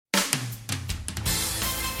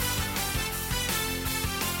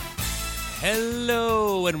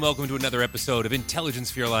Hello, and welcome to another episode of Intelligence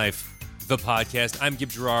for Your Life, the podcast. I'm Gib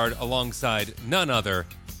Gerard, alongside none other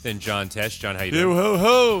than John Tesh. John, how you doing? Ho,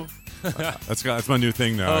 ho. That's my new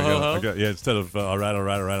thing now. Ho, ho. Instead of all right,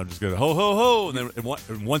 I'm just going to ho, ho, ho. And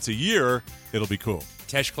then once a year, it'll be cool.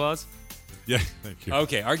 Tesh Claus? Yeah, thank you.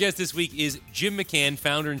 Okay, our guest this week is Jim McCann,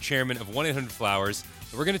 founder and chairman of 1-800-Flowers.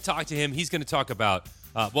 We're going to talk to him. He's going to talk about,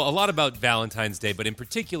 a lot about Valentine's Day, but in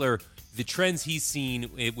particular, the trends he's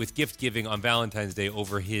seen with gift giving on Valentine's Day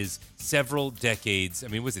over his several decades. I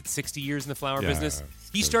mean, was it 60 years in the flower business?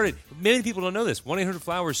 He started, many people don't know this,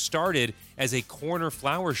 1-800-Flowers started as a corner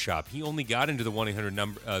flower shop. He only got into the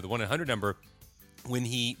 1-800 number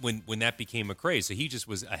when that became a craze. So he just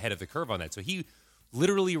was ahead of the curve on that. So he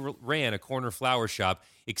literally ran a corner flower shop,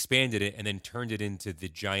 expanded it, and then turned it into the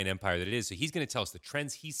giant empire that it is. So he's going to tell us the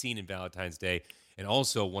trends he's seen in Valentine's Day, and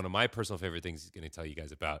also one of my personal favorite things he's going to tell you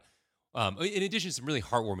guys about. In addition to some really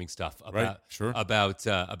heartwarming stuff about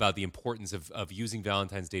the importance of using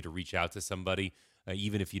Valentine's Day to reach out to somebody,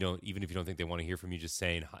 even if you don't think they want to hear from you, just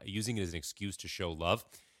saying, using it as an excuse to show love.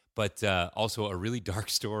 But also a really dark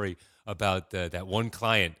story about that one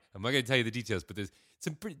client. I'm not going to tell you the details, but there's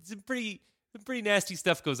some pretty nasty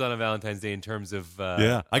stuff goes on Valentine's Day in terms of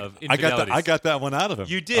I got that one out of him.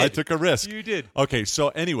 You did. I took a risk. You did. Okay, so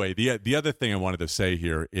anyway, the other thing I wanted to say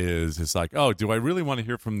here is it's like, oh, do I really want to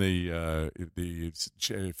hear from the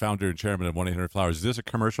founder and chairman of 1-800-Flowers? Is this a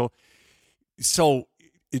commercial? So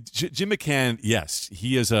Jim McCann, yes,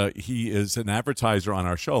 he is an advertiser on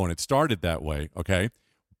our show, and it started that way. Okay,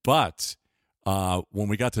 but when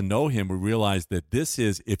we got to know him, we realized that this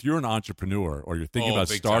is, if you're an entrepreneur or you're thinking about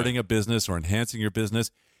starting a business or enhancing your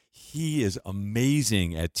business, he is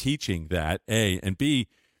amazing at teaching that, A, and B,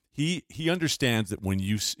 he understands that when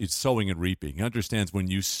it's sowing and reaping. He understands when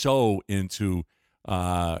you sow into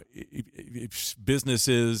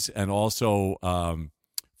businesses and also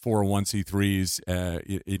 401c3s,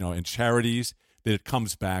 and charities, that it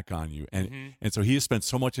comes back on you. And so he has spent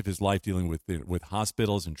so much of his life dealing with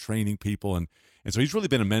hospitals and training people. And so he's really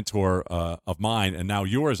been a mentor of mine, and now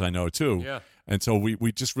yours, I know, too. Yeah. And so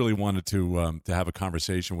we just really wanted to have a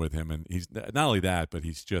conversation with him. And he's not only that, but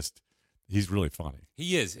he's really funny.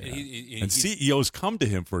 He is. Yeah. And CEOs come to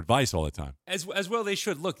him for advice all the time. As well they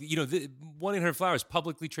should. Look, the 1-800-Flowers,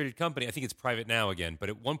 publicly traded company. I think it's private now again, but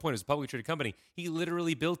at one point it was a publicly traded company. He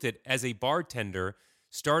literally built it as a bartender,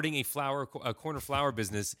 starting a corner flower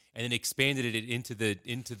business, and then expanded it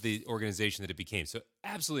into the organization that it became. So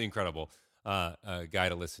absolutely incredible guy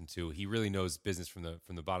to listen to. He really knows business from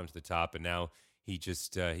the bottom to the top, and now he gets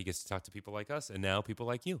to talk to people like us, and now people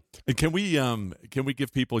like you. And can we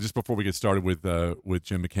give people, just before we get started with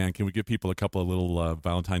Jim McCann, can we give people a couple of little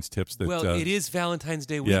Valentine's tips? It is Valentine's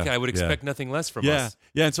Day week. I would expect nothing less from us.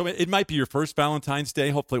 Yeah, and so it might be your first Valentine's Day.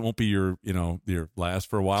 Hopefully, it won't be your last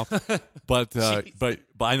for a while. But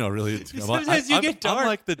I know, really, sometimes you get dark. I'm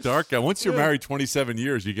like the dark guy. Once you're married 27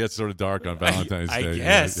 years, you get sort of dark on Valentine's Day. I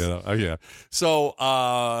guess. Yeah. So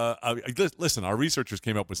listen, our researchers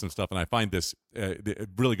came up with some stuff, and I find this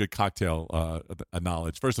really good cocktail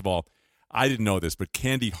knowledge. First of all, I didn't know this, but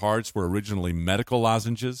candy hearts were originally medical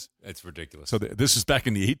lozenges. That's ridiculous. So this is back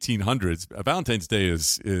in the 1800s. Valentine's Day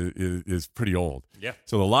is pretty old. Yeah.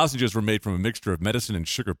 So the lozenges were made from a mixture of medicine and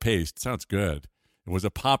sugar paste. Sounds good. It was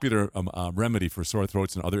a popular remedy for sore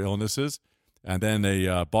throats and other illnesses. And then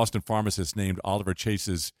a Boston pharmacist named Oliver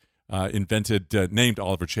Chase invented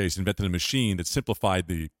a machine that simplified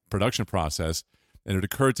the production process. And it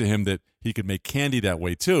occurred to him that he could make candy that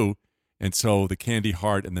way too. And so the candy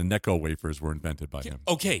heart and the Necco wafers were invented by him.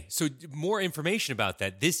 Okay, so more information about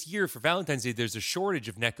that. This year for Valentine's Day, there's a shortage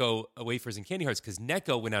of Necco wafers and candy hearts because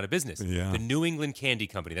Necco went out of business. Yeah. The New England Candy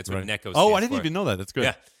Company. That's what Necco stands for. Oh, I didn't even know that. That's good.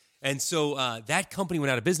 Yeah. And so that company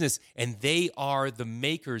went out of business, and they are the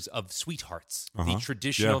makers of Sweethearts, the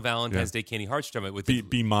traditional Valentine's Day candy hearts. With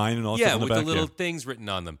Be Mine and all that. Yeah, with the little things written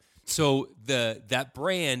on them. So that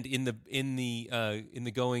brand in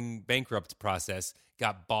the going bankrupt process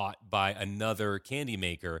got bought by another candy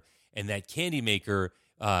maker, and that candy maker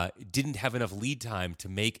didn't have enough lead time to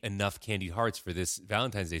make enough candy hearts for this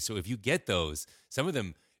Valentine's Day. So if you get those, some of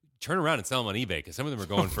them turn around and sell them on eBay because some of them are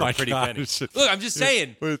going for a pretty penny. Look, I'm just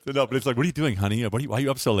saying. No, but it's like, what are you doing, honey? Why are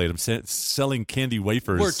you up so late? I'm selling candy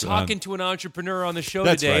wafers. We're talking to an entrepreneur on the show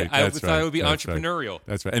today. I thought it would be entrepreneurial. Right.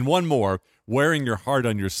 That's right. And one more, wearing your heart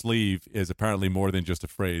on your sleeve is apparently more than just a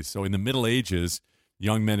phrase. So in the Middle Ages,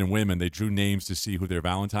 young men and women, they drew names to see who their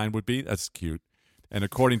Valentine would be. That's cute. And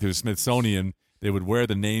according to the Smithsonian, they would wear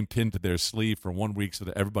the name pinned to their sleeve for 1 week so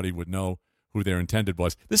that everybody would know who their intended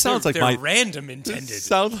was. This sounds like my random intended. This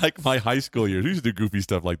sounds like my high school years. We used to do goofy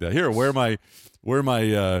stuff like that. Here, wear my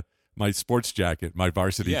my sports jacket, my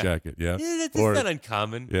varsity Yeah. jacket. Yeah, That's Or- not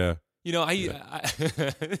uncommon. yeah. You know,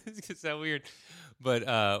 it's that weird.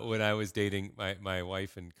 But when I was dating my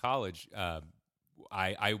wife in college,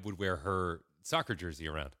 I would wear her soccer jersey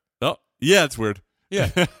around. Oh, yeah, it's weird. Yeah,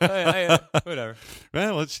 whatever.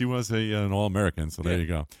 Well, she was an All-American, so there Yeah. you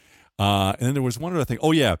go. And then there was one other thing.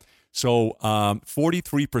 Oh, yeah. So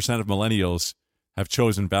 43% of millennials have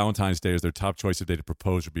chosen Valentine's Day as their top choice of day to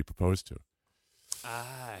propose or be proposed to.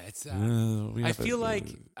 It's. We I have feel like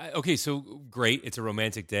okay, so great. It's a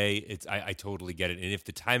romantic day. I totally get it. And if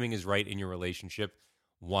the timing is right in your relationship,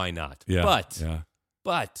 why not? Yeah, But yeah.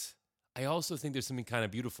 but I also think there's something kind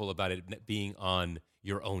of beautiful about it being on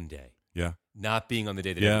your own day, Yeah. not being on the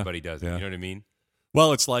day that Yeah, everybody does it. yeah. You know what I mean?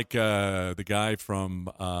 Well, it's like the guy from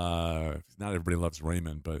not everybody loves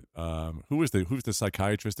Raymond, but who was the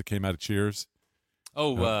psychiatrist that came out of Cheers?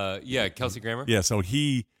 Oh, yeah, Kelsey Grammer. Yeah, so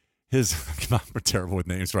we're terrible with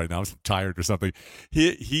names right now. I'm tired or something.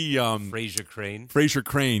 He Frasier Crane. Fraser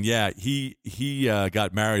Crane. Yeah, he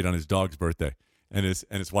got married on his dog's birthday, and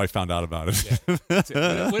his wife found out about it.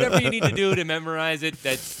 So, whatever you need to do to memorize it,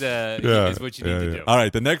 that's is what you need to do. All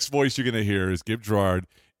right, the next voice you're going to hear is Gib Gerard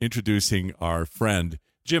introducing our friend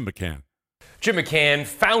Jim McCann. Jim McCann,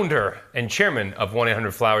 founder and chairman of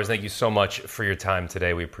 1-800-Flowers. Thank you so much for your time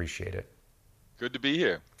today. We appreciate it. Good to be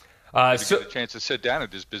here. So, Get a chance to sit down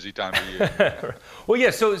at this busy time of year. well, yeah.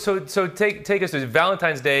 So take us to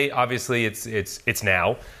Valentine's Day. Obviously, it's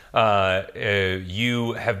now.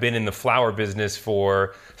 You have been in the flower business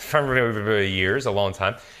for years, a long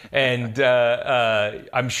time, and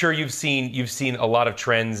I'm sure you've seen a lot of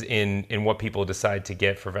trends in what people decide to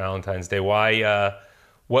get for Valentine's Day. Why?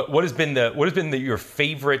 What has been your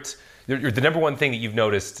favorite? The number one thing that you've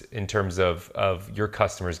noticed in terms of your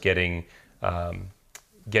customers getting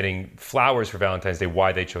flowers for Valentine's Day,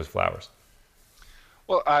 why they chose flowers?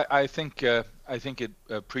 Well, I think it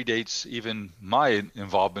predates even my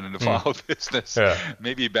involvement in the flower business. Yeah.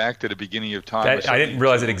 Maybe back to the beginning of time. I didn't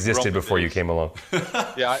realize it to existed Roman before you days. came along.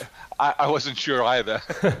 Yeah, I wasn't sure either.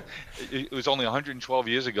 It was only 112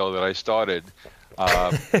 years ago that I started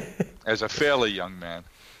as a fairly young man.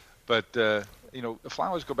 But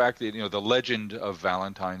flowers go back to the legend of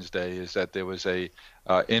Valentine's Day is that there was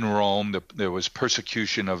in Rome there was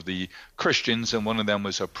persecution of the Christians, and one of them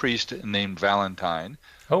was a priest named Valentine,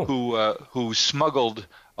 who smuggled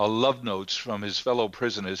love notes from his fellow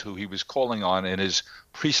prisoners who he was calling on in his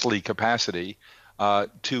priestly capacity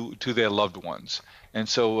to their loved ones. And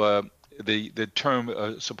so the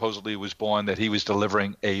term supposedly was born that he was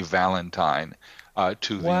delivering a Valentine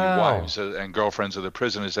to the wives and girlfriends of the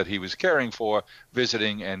prisoners that he was caring for,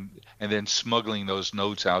 visiting and then smuggling those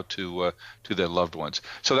notes out to their loved ones.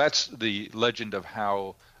 So that's the legend of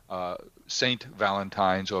how Saint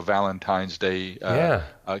Valentine's or Valentine's Day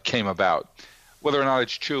came about. Whether or not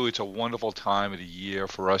it's true, it's a wonderful time of the year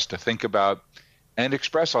for us to think about and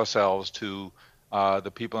express ourselves to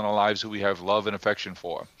the people in our lives who we have love and affection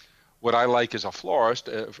for. What I like as a florist,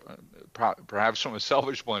 perhaps from a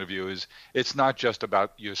selfish point of view, is it's not just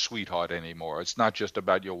about your sweetheart anymore. It's not just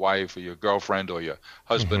about your wife or your girlfriend or your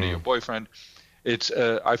husband or your boyfriend. It's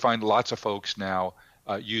I find lots of folks now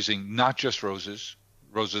using not just roses.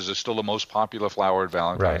 Roses are still the most popular flower at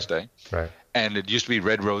Valentine's Day. Right. And it used to be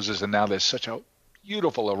red roses, and now there's such a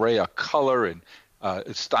beautiful array of color and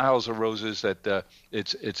styles of roses that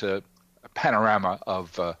it's a panorama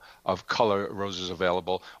of color roses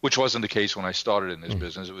available, which wasn't the case when I started in this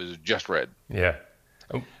business. It was just red. Yeah.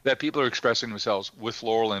 That people are expressing themselves with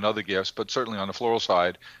floral and other gifts, but certainly on the floral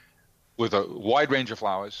side, with a wide range of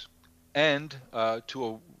flowers and to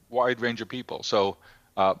a wide range of people. So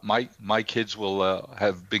my kids will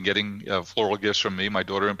have been getting floral gifts from me, my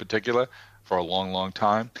daughter in particular, for a long, long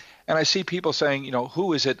time. And I see people saying,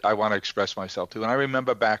 who is it I want to express myself to? And I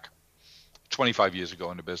remember back 25 years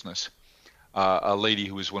ago in the business, a lady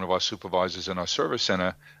who was one of our supervisors in our service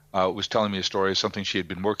center was telling me a story of something she had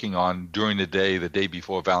been working on during the day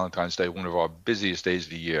before Valentine's Day, one of our busiest days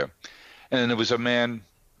of the year. And there was a man,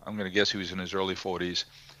 I'm going to guess he was in his early 40s,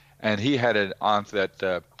 and he had an aunt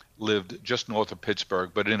that lived just north of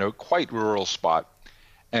Pittsburgh, but in a quite rural spot.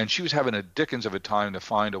 And she was having a dickens of a time to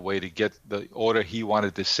find a way to get the order he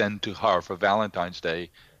wanted to send to her for Valentine's Day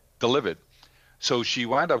delivered. So she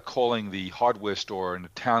wound up calling the hardware store in the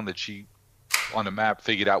town that she, on the map,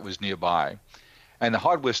 figured out was nearby. And the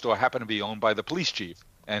hardware store happened to be owned by the police chief.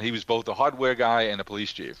 And he was both a hardware guy and a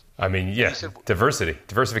police chief. I mean, yeah,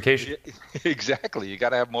 diversification. Exactly. You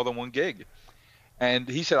got to have more than one gig. And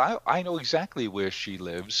he said, I know exactly where she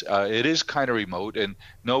lives. It is kind of remote. And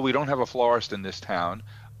no, we don't have a florist in this town.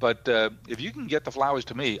 but if you can get the flowers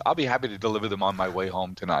to me, I'll be happy to deliver them on my way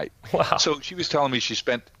home tonight. Wow. So she was telling me she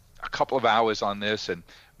spent a couple of hours on this and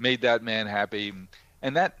made that man happy.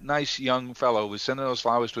 And that nice young fellow was sending those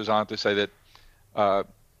flowers to his aunt to say that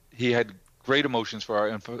he had great emotions for her.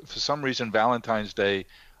 And for some reason, Valentine's Day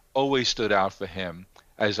always stood out for him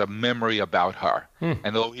as a memory about her.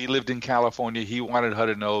 And though he lived in California, he wanted her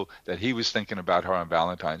to know that he was thinking about her on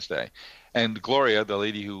Valentine's Day. And Gloria, the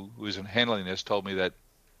lady who was handling this, told me that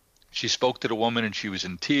she spoke to the woman and she was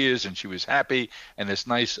in tears and she was happy. And this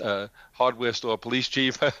nice hardware store police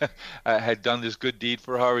chief had done this good deed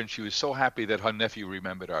for her. And she was so happy that her nephew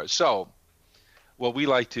remembered her. So what we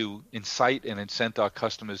like to incite and incent our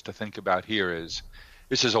customers to think about here is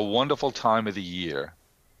this is a wonderful time of the year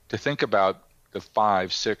to think about the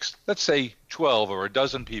 5, 6, let's say 12 or a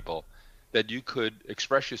dozen people that you could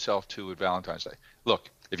express yourself to at Valentine's Day. Look,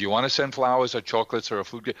 if you want to send flowers or chocolates or a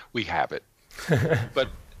food gift, we have it. But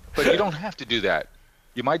you don't have to do that.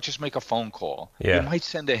 You might just make a phone call. Yeah. You might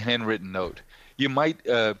send a handwritten note. You might,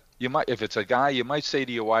 if it's a guy, you might say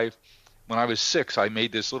to your wife, when I was 6, I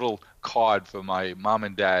made this little card for my mom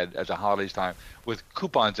and dad at the holidays time with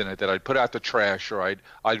coupons in it that I'd put out the trash, or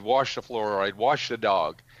I'd wash the floor, or I'd wash the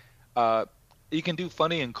dog. You can do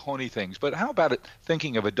funny and corny things, but how about it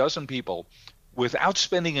thinking of a dozen people without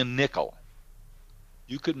spending a nickel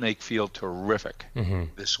you could make feel terrific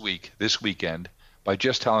this weekend by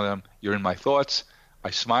just telling them, you're in my thoughts,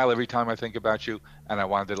 I smile every time I think about you, and I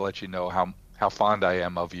wanted to let you know how fond I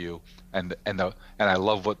am of you, and I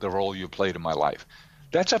love what the role you played in my life.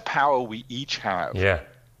 That's a power we each have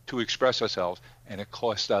to express ourselves, and it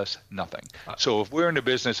costs us nothing. So if we're in the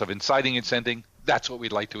business of inciting and sending, that's what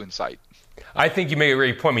we'd like to incite. I think you make a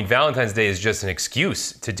great point. I mean, Valentine's Day is just an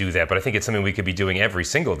excuse to do that, but I think it's something we could be doing every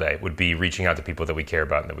single day, would be reaching out to people that we care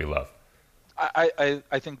about and that we love. I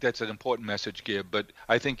think that's an important message, Gib, but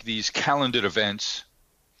I think these calendared events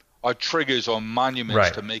are triggers or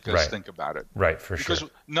monuments to make us think about it. Right, for sure. Because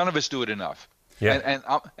none of us do it enough. Yeah.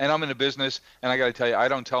 And I'm in a business, and I got to tell you, I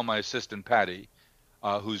don't tell my assistant, Patty,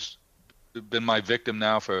 who's been my victim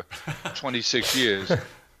now for 26 years,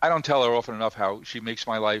 I don't tell her often enough how she makes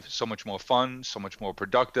my life so much more fun, so much more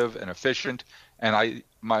productive and efficient, and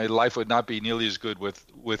my life would not be nearly as good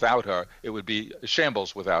without her. It would be a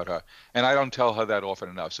shambles without her, and I don't tell her that often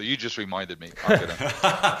enough. So you just reminded me.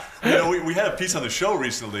 We had a piece on the show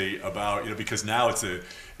recently about, because now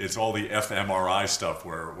it's all the fMRI stuff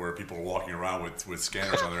where people are walking around with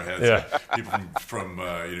scanners on their heads. Yeah. People from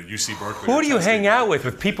UC Berkeley. Who do you hang out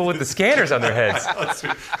with people with the scanners on their heads?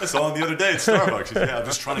 I saw him the other day at Starbucks. I'm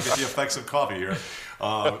just trying to get the effects of coffee here.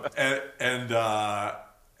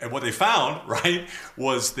 And what they found, right,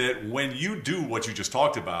 was that when you do what you just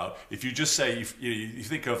talked about, if you just say, you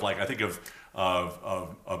think of, like, I think of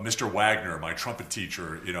Mr. Wagner, my trumpet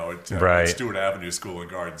teacher, at Stewart Avenue School in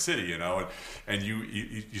Garden City, and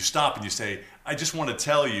you stop and you say, I just want to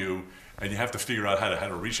tell you, and you have to figure out how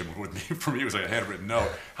to reach him. For me, it was like a handwritten note.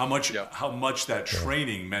 How much that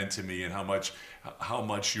training meant to me, and how much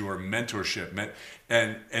your mentorship meant,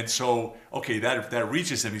 and so that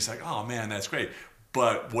reaches him. He's like, oh man, that's great.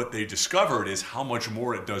 But what they discovered is how much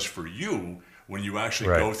more it does for you when you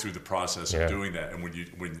actually go through the process of doing that, and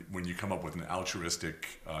when you come up with an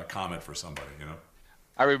altruistic comment for somebody,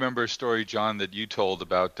 I remember a story, John, that you told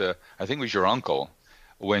about, I think it was your uncle,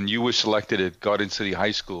 when you were selected at Garden City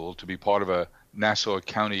High School to be part of a Nassau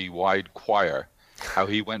County-wide choir, how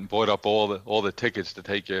he went and bought up all the tickets to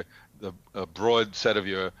take a broad set of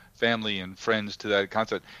your family and friends to that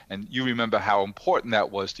concert, and you remember how important that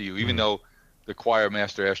was to you, even though the choir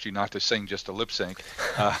master asked you not to sing, just to lip sync.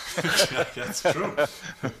 That's true.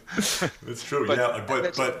 That's true.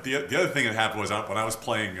 But the other thing that happened was when I was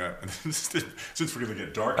playing. Since we're going to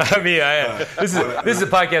get dark. This is a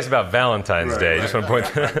podcast about Valentine's Day. I just want to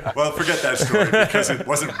point that out. Well, forget that story because it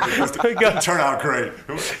didn't turn out great.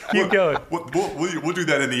 Keep going. We'll do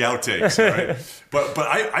that in the outtakes. Right? But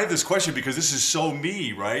I have this question because this is so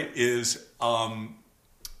me. Right? Is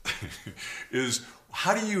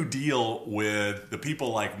how do you deal with the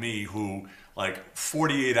people like me who, like,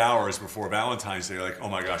 48 hours before Valentine's Day, are like, oh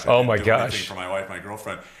my gosh, I can't do anything for my wife, my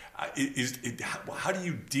girlfriend. How do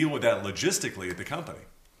you deal with that logistically at the company?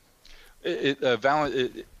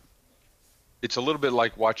 It's a little bit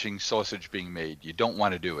like watching sausage being made. You don't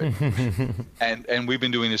want to do it. and we've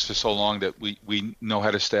been doing this for so long that we know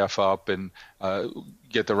how to staff up and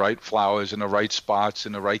get the right flowers in the right spots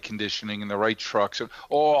and the right conditioning and the right trucks and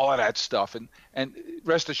all of that stuff. And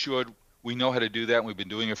rest assured, we know how to do that, and we've been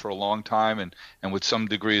doing it for a long time and with some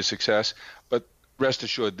degree of success. But rest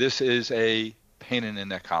assured, this is a pain in the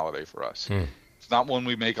neck holiday for us. not one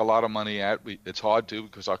we make a lot of money at. It's hard to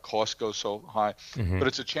because our costs go so high. But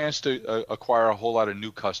it's a chance to acquire a whole lot of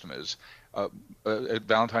new customers. At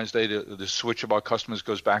Valentine's Day, the switch of our customers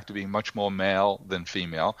goes back to being much more male than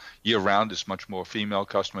female. Year-round, it's much more female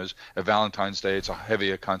customers. At Valentine's Day, it's a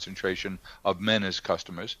heavier concentration of men as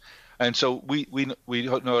customers. And so we know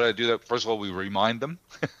how to do that. First of all, we remind them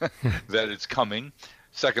that it's coming.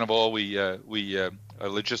 Second of all, we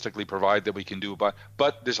logistically provide that we can do, but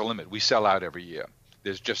there's a limit. We sell out every year.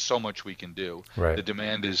 There's just so much we can do. Right. The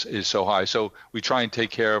demand is so high. So we try and take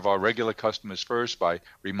care of our regular customers first by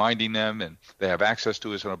reminding them, and they have access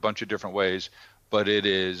to us in a bunch of different ways. But it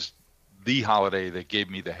is the holiday that gave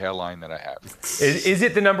me the hairline that I have. Is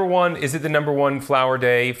it the number one? Is it the number one flower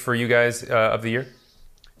day for you guys of the year?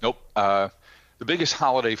 Nope. The biggest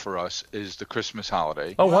holiday for us is the Christmas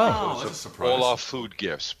holiday. Oh, wow. That's a surprise. All our food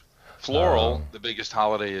gifts. Floral, the biggest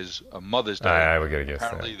holiday is Mother's Day. I would gotta guess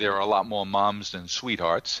Apparently, that. there are a lot more moms than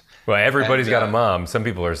sweethearts. Well, everybody's And, got a mom. Some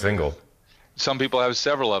people are single. Some people have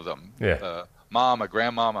several of them. Yeah. Mom, a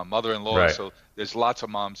grandmom, a mother-in-law. Right. So there's lots of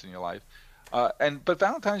moms in your life. But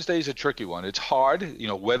Valentine's Day is a tricky one. It's hard.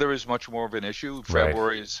 Weather is much more of an issue.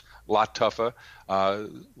 February is a lot tougher.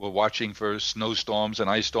 We're watching for snowstorms and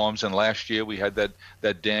ice storms. And last year we had that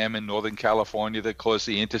dam in Northern California that caused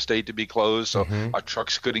the interstate to be closed, so our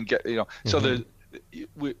trucks couldn't get. So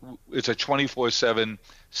it's a 24/7,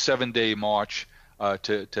 7-day march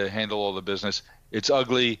to handle all the business. It's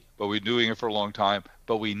ugly, but we're doing it for a long time.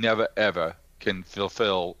 But we never ever can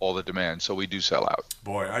fulfill all the demand, so we do sell out.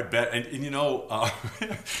 Boy, I bet. And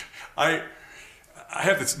I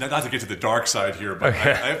have to, not to get to the dark side here, but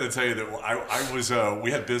I have to tell you that I was, we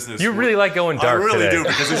had business. You really like going dark I really today. do,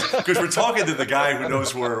 because we're talking to the guy who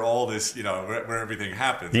knows where all this, where everything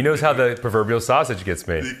happens. He knows how the proverbial sausage gets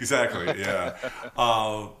made. Exactly, yeah.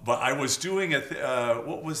 But I was doing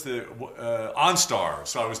what was the OnStar?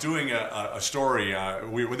 So I was doing a story.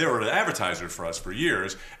 They were an advertiser for us for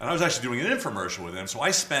years, and I was actually doing an infomercial with them. So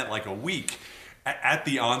I spent like a week at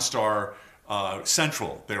the OnStar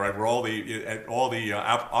Central there, right, where all the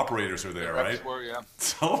operators are there, right?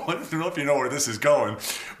 So I don't know if you know where this is going,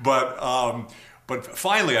 but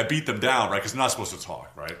finally I beat them down, right? Because they're not supposed to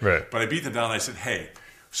talk, right? Right. But I beat them down. And I said, hey.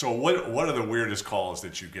 So what are the weirdest calls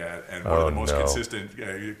that you get, and what are the most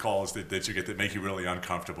consistent calls that you get that make you really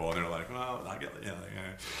uncomfortable? And they're like, well, I get,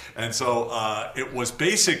 and so it was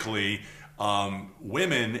basically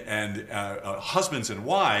women and husbands and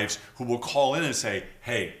wives who will call in and say,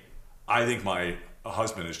 hey, I think my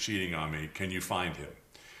husband is cheating on me. Can you find him?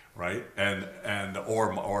 Right?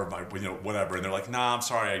 Or my whatever. And they're like, nah, I'm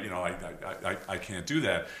sorry. I can't do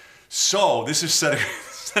that. So this is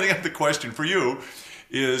setting up the question for you.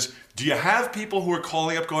 Is, do you have people who are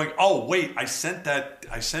calling up going, oh, wait, I sent that.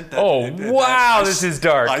 Oh, wow, this is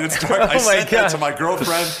dark. It's dark. I sent that to my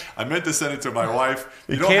girlfriend. I meant to send it to my wife.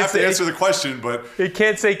 You don't have to answer the question, but... You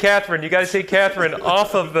can't say Catherine. You got to say Catherine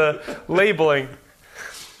off of the labeling.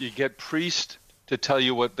 You get priest to tell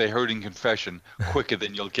you what they heard in confession quicker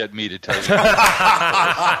than you'll get me to tell you.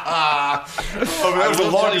 That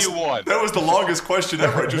was the longest question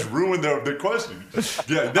ever. I just ruined the question.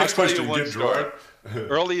 Yeah, next question.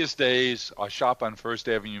 Earliest days, our shop on First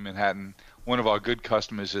Avenue, Manhattan. One of our good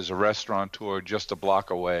customers is a restaurateur just a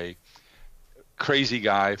block away. Crazy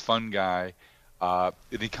guy, fun guy. And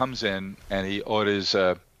he comes in and he orders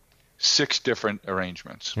 6 different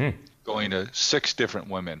arrangements, going to 6 different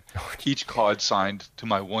women. Each card signed to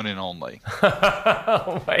my one and only.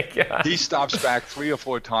 Oh my God! He stops back 3 or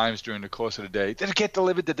 4 times during the course of the day. Did it get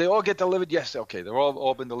delivered? Did they all get delivered? Yes. Okay, they're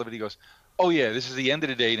all been delivered. He goes, oh yeah, this is the end of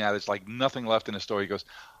the day now. There's like nothing left in the store. He goes,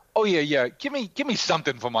 oh yeah, give me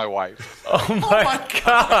something for my wife. Oh my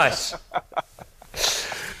gosh.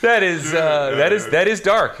 That is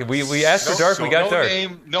dark. We asked for dark. We got dark. No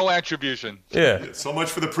name, no attribution. Yeah. So much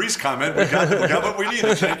for the priest comment. We got what we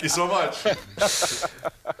needed. Thank you so much.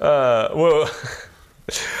 Well,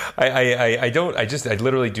 I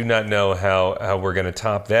literally do not know how we're going to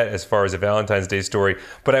top that as far as a Valentine's Day story.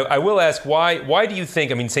 But I will ask, why do you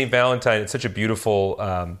think? I mean, St. Valentine. It's such a beautiful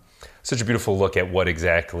look at what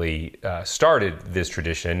exactly started this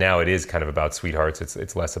tradition, and now it is kind of about sweethearts.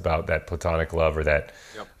 It's less about that platonic love or that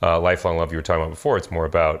lifelong love you were talking about before. It's more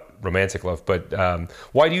about romantic love. But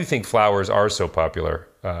why do you think flowers are so popular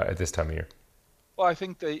at this time of year? Well, I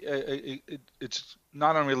think it's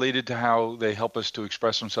not unrelated to how they help us to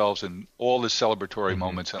express themselves in all the celebratory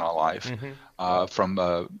moments in our life,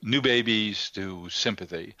 from new babies to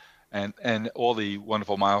sympathy, and all the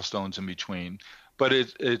wonderful milestones in between. But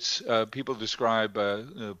it's people describe,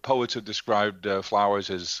 poets have described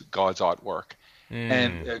flowers as God's artwork.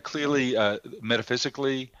 And clearly,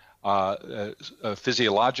 metaphysically,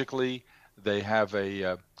 Physiologically, they have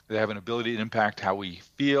an ability to impact how we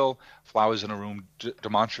feel. Flowers in a room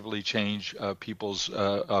demonstrably change people's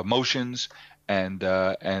emotions, and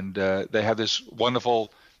they have this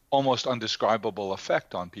wonderful, almost undescribable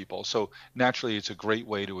effect on people. So naturally, it's a great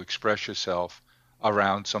way to express yourself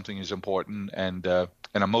around something as important and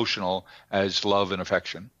emotional as love and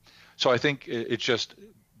affection. So I think it's just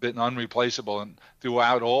been unreplaceable, and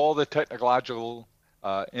throughout all the technological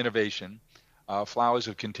innovation, flowers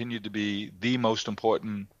have continued to be the most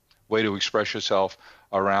important way to express yourself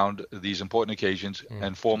around these important occasions,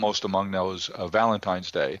 and foremost among those,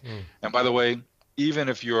 Valentine's Day. And by the way, even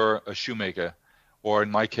if you're a shoemaker, or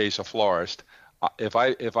in my case, a florist, if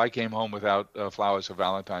I came home without flowers for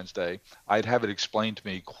Valentine's Day, I'd have it explained to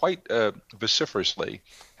me quite vociferously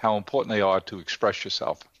how important they are to express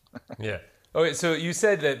yourself. Yeah. Okay, so you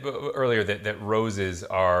said that earlier that roses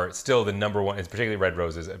are still the number one, and particularly red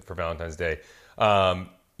roses for Valentine's Day.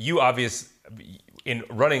 In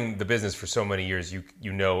running the business for so many years,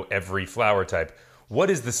 you know every flower type. What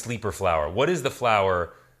is the sleeper flower? What is the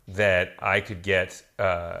flower that I could get,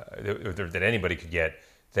 that anybody could get,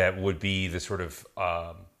 that would be the sort of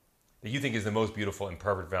that you think is the most beautiful and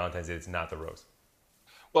perfect Valentine's Day? It's not the rose.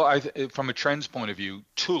 Well, from a trends point of view,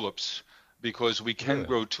 tulips, because we can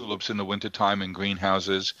grow tulips in the wintertime in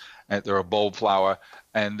greenhouses, and they're a bulb flower,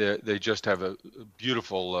 and they just have a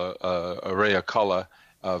beautiful array of color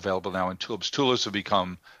available now in tulips. Tulips have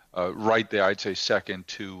become right there, I'd say, second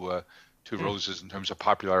to roses in terms of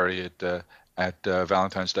popularity at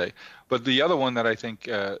Valentine's Day. But the other one that I think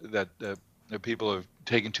that people have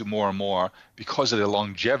taken to more and more because of their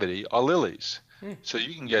longevity are lilies. So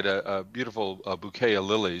you can get a beautiful bouquet of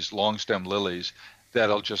lilies, long stem lilies,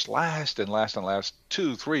 that'll just last and last and last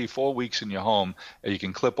 2, 3, 4 weeks in your home. And you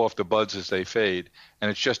can clip off the buds as they fade, and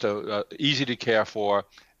it's just a easy to care for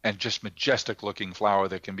and just majestic looking flower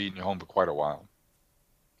that can be in your home for quite a while.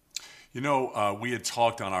 You know, we had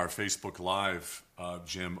talked on our Facebook Live,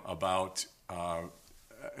 Jim, about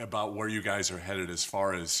where you guys are headed as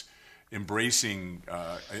far as embracing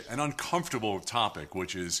an uncomfortable topic,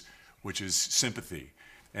 which is sympathy.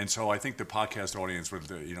 And so I think the podcast audience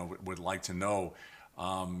would like to know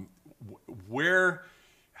where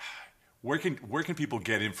can people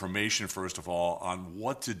get information, first of all, on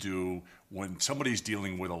what to do when somebody's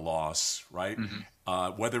dealing with a loss, right?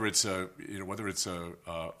 Mm-hmm. Whether it's a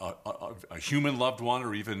human loved one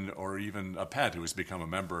or even a pet who has become a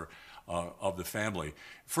member of the family.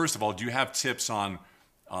 First of all, do you have tips on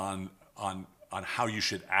how you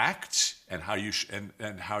should act and how you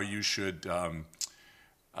should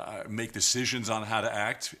make decisions on how to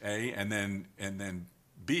act, A, and then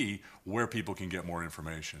B, where people can get more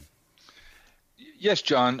information? Yes,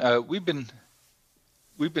 John. We've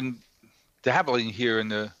been dabbling here in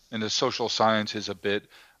the social sciences a bit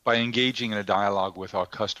by engaging in a dialogue with our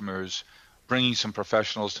customers, bringing some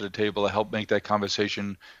professionals to the table to help make that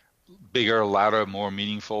conversation bigger, louder, more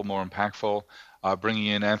meaningful, more impactful. Bringing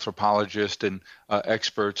in anthropologists and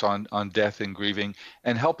experts on death and grieving,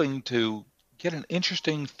 and helping to get an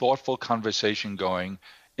interesting, thoughtful conversation going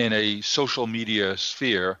in a social media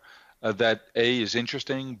sphere that A, is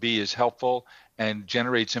interesting, B, is helpful, and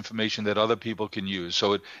generates information that other people can use.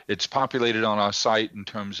 So it's populated on our site in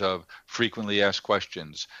terms of frequently asked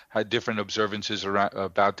questions, how different observances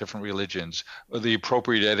about different religions, or the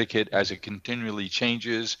appropriate etiquette as it continually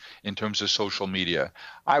changes in terms of social media.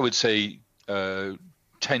 I would say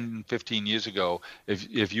 10, 15 years ago,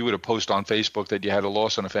 if you were to post on Facebook that you had a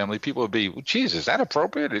loss in a family, people would be, well, geez, is that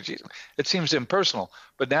appropriate? It seems impersonal.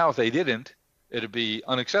 But now if they didn't, it'd be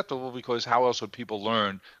unacceptable, because how else would people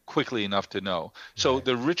learn quickly enough to know? So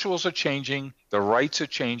the rituals are changing, the rites are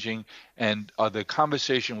changing, and the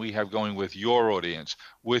conversation we have going with your audience,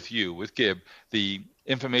 with you, with Gib, the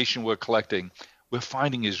information we're collecting, we're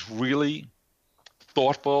finding is really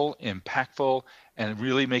thoughtful, impactful, and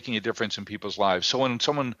really making a difference in people's lives. So when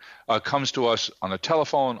someone comes to us on a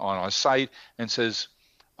telephone, on our site, and says,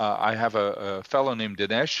 I have a fellow named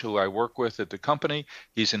Dinesh who I work with at the company.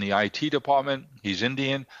 He's in the IT department. He's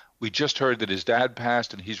Indian. We just heard that his dad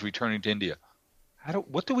passed and he's returning to India.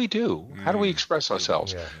 What do we do? How do we express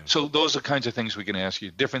ourselves? Yeah. So those are kinds of things we can ask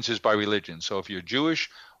you. Differences by religion. So if you're Jewish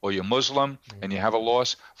or you're Muslim and you have a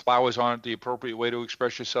loss, flowers aren't the appropriate way to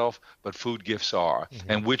express yourself, but food gifts are.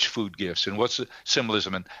 And which food gifts, and what's the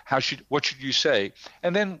symbolism, and what should you say?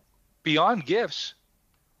 And then beyond gifts,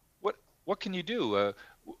 what can you do?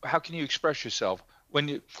 How can you express yourself?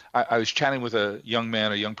 I was chatting with a young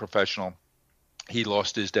man, a young professional. He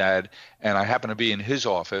lost his dad, and I happened to be in his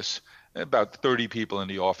office, about 30 people in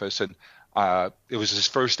the office, and It was his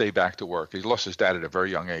first day back to work. He lost his dad at a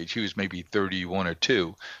very young age. He was maybe 31 or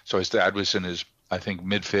 2. So his dad was in his, I think,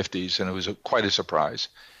 mid-50s, and it was quite a surprise.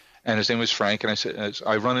 And his name was Frank. And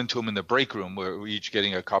I run into him in the break room where we're each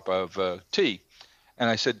getting a cup of tea. And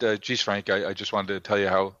I said, geez, Frank, I just wanted to tell you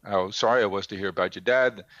how sorry I was to hear about your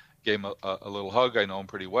dad. Gave him a little hug. I know him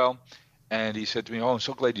pretty well. And he said to me, oh, I'm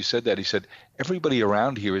so glad you said that. He said, everybody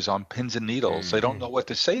around here is on pins and needles. They don't know what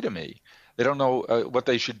to say to me. They don't know what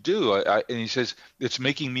they should do. And he says, it's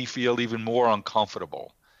making me feel even more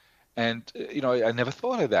uncomfortable. And, I never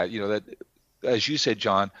thought of that, that, as you said,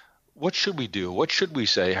 John, what should we do? What should we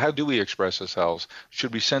say? How do we express ourselves?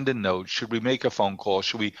 Should we send a note? Should we make a phone call?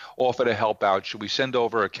 Should we offer to help out? Should we send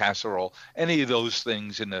over a casserole? Any of those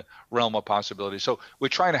things in the realm of possibility. So we're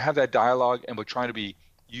trying to have that dialogue, and we're trying to be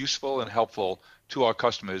useful and helpful to our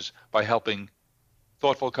customers by helping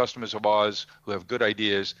thoughtful customers of ours who have good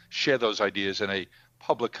ideas share those ideas in a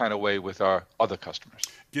public kind of way with our other customers.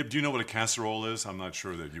 Gib, do you know what a casserole is? I'm not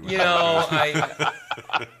sure that you would.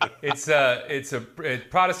 It's a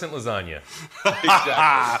Protestant lasagna.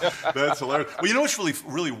 Exactly. That's hilarious. Well, you know what's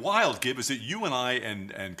really wild, Gib, is that you and I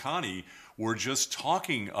and Connie were just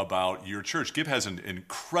talking about your church. Gib has an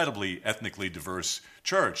incredibly ethnically diverse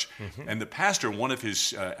church, and the pastor, one of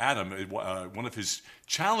his Adam, one of his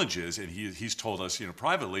challenges, and he's told us,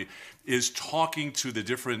 privately, is talking to the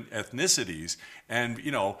different ethnicities, and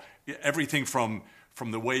everything from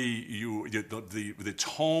the way the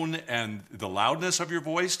tone and the loudness of your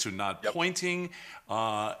voice to not pointing,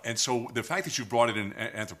 and so the fact that you brought in an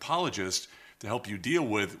anthropologist to help you deal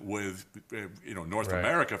with North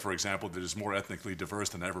America, for example, that is more ethnically diverse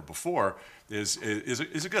than ever before, is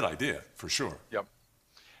a good idea for sure. Yep.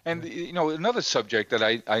 And another subject that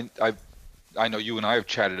I know you and I have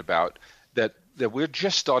chatted about that we're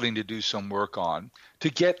just starting to do some work on to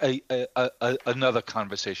get another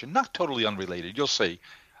conversation, not totally unrelated. You'll see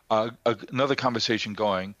another conversation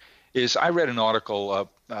going. Is I read an article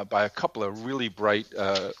by a couple of really bright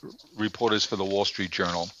reporters for the Wall Street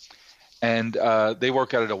Journal. And they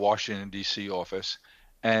work out at a Washington, D.C. office.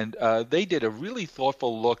 And they did a really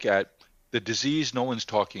thoughtful look at the disease no one's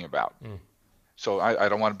talking about. So I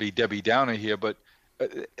don't want to be Debbie Downer here, but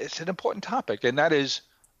it's an important topic, and that is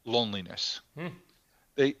loneliness.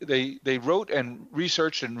 They wrote and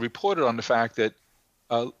researched and reported on the fact that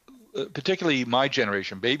particularly my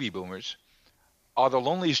generation, baby boomers, are the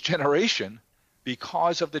loneliest generation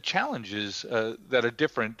because of the challenges that are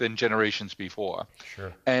different than generations before.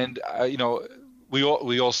 Sure. And we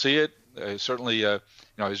all see it. Certainly,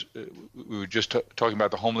 we were just talking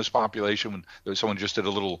about the homeless population. When there was someone just did a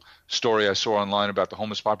little story I saw online about the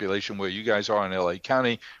homeless population where you guys are in LA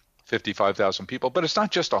County, 55,000 people. But it's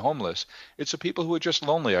not just the homeless; it's the people who are just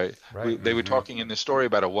lonely. They were talking in this story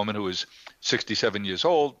about a woman who was 67 years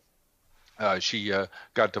old. She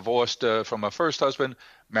got divorced from her first husband,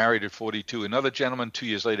 married at 42 another gentleman. 2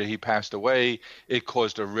 years later, he passed away. It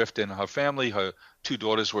caused a rift in her family. Her 2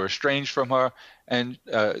 daughters were estranged from her. And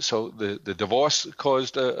so the divorce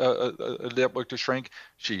caused a network to shrink.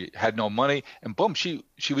 She had no money. And boom, she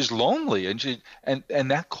was lonely. And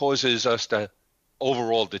that causes us to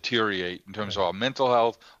overall deteriorate in terms of our mental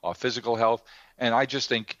health, our physical health. And I just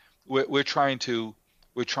think we're trying to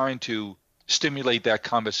stimulate that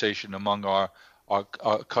conversation among our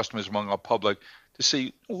customers, among our public, to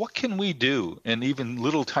see what can we do in even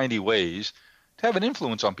little tiny ways to have an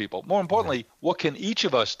influence on people. More importantly, what can each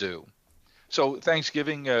of us do? So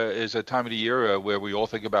Thanksgiving is a time of the year where we all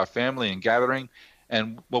think about family and gathering.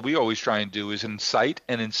 And what we always try and do is incite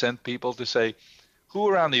and incent people to say, who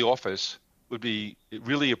around the office would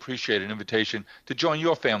really appreciate an invitation to join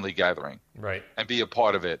your family gathering, and be a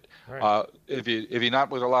part of it. Right. If you're not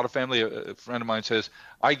with a lot of family, a friend of mine says,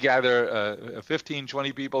 I gather 15,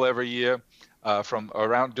 20 people every year from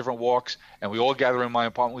around different walks, and we all gather in my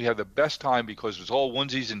apartment. We have the best time because it's all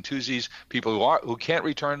onesies and twosies, people who can't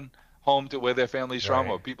return home to where their family's from,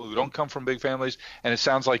 or people who don't come from big families. And it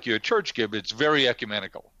sounds like your church, Gib, it's very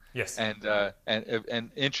ecumenical. Yes.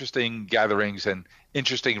 And interesting gatherings and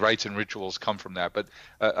interesting rites and rituals come from that. But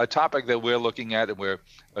a topic that we're looking at, and where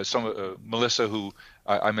Melissa, who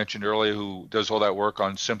I mentioned earlier, who does all that work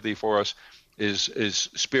on Sympathy for us, is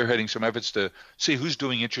spearheading some efforts to see who's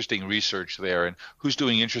doing interesting research there and who's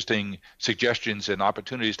doing interesting suggestions and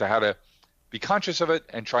opportunities to how to be conscious of it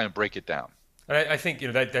and try and break it down. And I think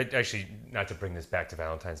that actually, not to bring this back to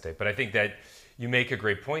Valentine's Day, but I think that you make a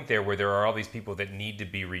great point there, where there are all these people that need to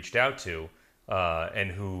be reached out to,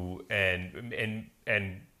 and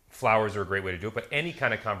flowers are a great way to do it. But any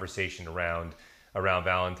kind of conversation around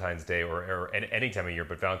Valentine's Day or any time of year,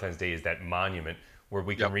 but Valentine's Day is that monument where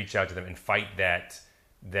we can reach out to them and fight that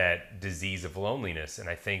that disease of loneliness. And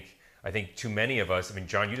I think too many of us, I mean,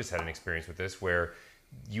 John, you just had an experience with this where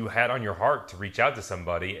you had on your heart to reach out to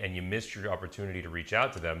somebody and you missed your opportunity to reach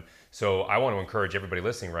out to them. So I want to encourage everybody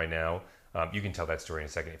listening right now. You can tell that story in a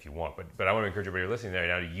second if you want, but I want to encourage everybody listening right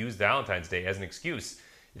now to use Valentine's Day as an excuse.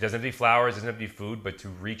 It doesn't have to be flowers, it doesn't have to be food, but to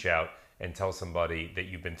reach out and tell somebody that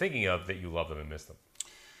you've been thinking of that you love them and miss them.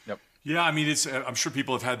 Yep. Yeah, I mean, I'm sure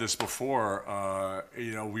people have had this before.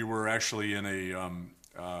 We were actually in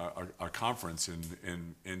a conference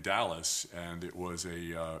in Dallas, and it was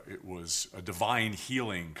a divine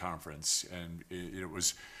healing conference, and it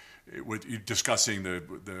was discussing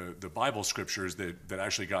the Bible scriptures that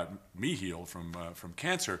actually got me healed from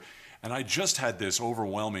cancer. And I just had this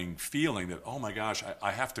overwhelming feeling that, oh my gosh,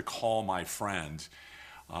 I have to call my friend.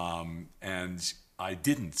 And I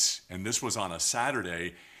didn't. And this was on a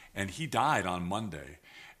Saturday, and he died on Monday.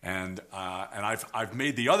 And I've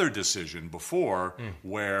made the other decision before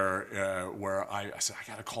where I said I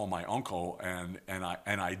got to call my uncle, and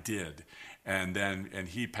I did. And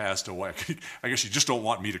he passed away. I guess you just don't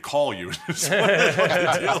want me to call you.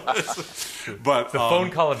 But the phone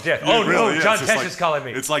call of death. Oh really, no, John Tesh is calling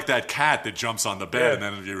me. It's like that cat that jumps on the bed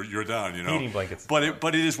and then you're done. You know, heating blankets. But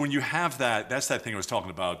it is when you have that. That's that thing I was talking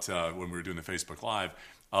about when we were doing the Facebook Live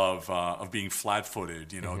of being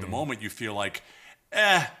flat-footed. You know, the moment you feel like,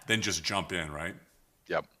 then just jump in, right?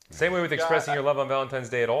 Yep. Same way with expressing your love on Valentine's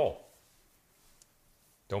Day at all.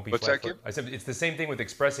 Don't be flat-footed. I said it's the same thing with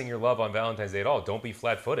expressing your love on Valentine's Day at all. Don't be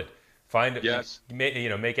flat-footed.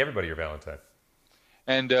 Make everybody your Valentine.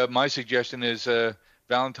 And my suggestion is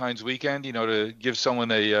Valentine's weekend. To give someone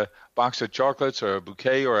a box of chocolates or a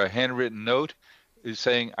bouquet or a handwritten note, is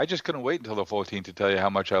saying, I just couldn't wait until the 14th to tell you how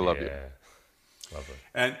much I love you. Lovely.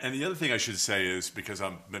 And the other thing I should say is, because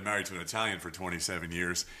I've been married to an Italian for 27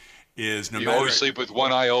 years, is you always sleep with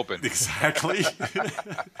one eye open. Exactly.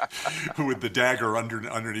 With the dagger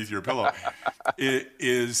underneath your pillow. It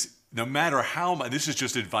is, no matter how much, this is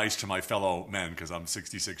just advice to my fellow men, because I'm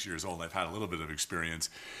 66 years old, I've had a little bit of experience.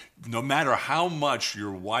 No matter how much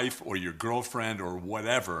your wife or your girlfriend or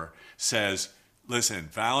whatever says, listen,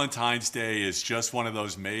 Valentine's Day is just one of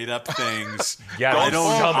those made-up things. I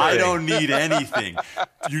don't need anything.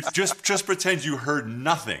 You just pretend you heard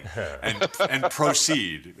nothing and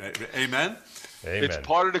proceed. Amen? Amen. It's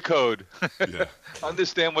part of the code. Yeah.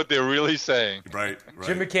 Understand what they're really saying. Right.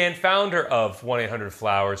 Jim McCann, founder of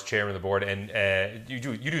 1-800-Flowers, chairman of the board, and you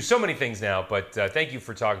do so many things now. But thank you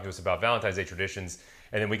for talking to us about Valentine's Day traditions.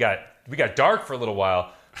 And then we got dark for a little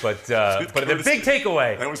while. But the big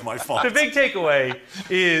takeaway... That was my fault. The big takeaway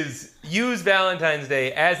is use Valentine's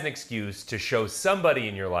Day as an excuse to show somebody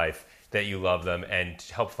in your life that you love them and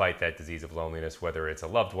help fight that disease of loneliness, whether it's a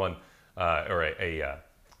loved one or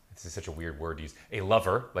this is such a weird word to use, a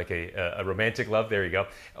lover, like a romantic love, there you go,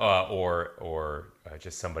 or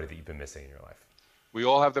just somebody that you've been missing in your life. We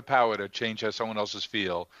all have the power to change how someone else's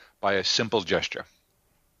feel by a simple gesture.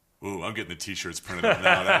 Ooh, I'm getting the T-shirts printed up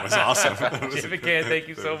now. That was awesome. Jim McCann, thank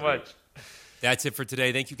you so much. That's it for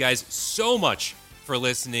today. Thank you guys so much for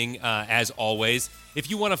listening, as always.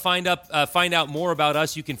 If you want to find out more about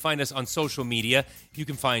us, you can find us on social media. You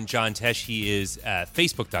can find John Tesh. He is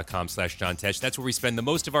facebook.com/John Tesh. That's where we spend the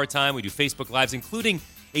most of our time. We do Facebook Lives, including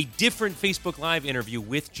a different Facebook Live interview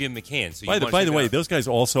with Jim McCann. So by the way, those guys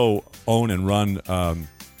also own and run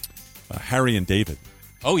Harry and David.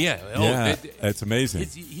 Oh, yeah. It's amazing.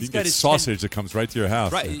 He's got his sausage that comes right to your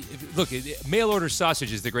house. Right. Yeah. Look, mail order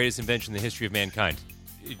sausage is the greatest invention in the history of mankind.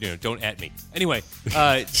 Don't at me. Anyway,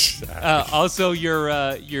 also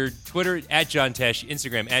your Twitter @John Tesh,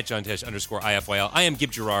 Instagram @JohnTesh_IFYL. I am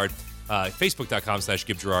Gib Gerard.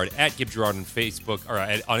 Facebook.com/Gib Gerard, @Gib Gerard on Facebook or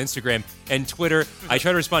on Instagram and Twitter. I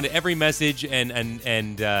try to respond to every message and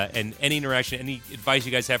any interaction, any advice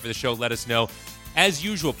you guys have for the show. Let us know. As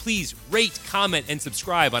usual, please rate, comment, and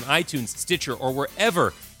subscribe on iTunes, Stitcher, or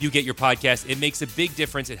wherever you get your podcast. It makes a big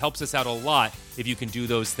difference. It helps us out a lot if you can do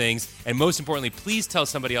those things. And most importantly, please tell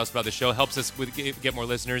somebody else about the show. Helps us get more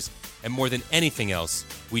listeners. And more than anything else,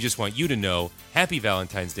 we just want you to know, happy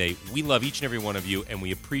Valentine's Day. We love each and every one of you, and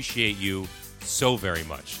we appreciate you so very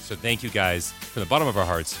much. So thank you guys from the bottom of our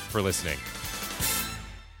hearts for listening.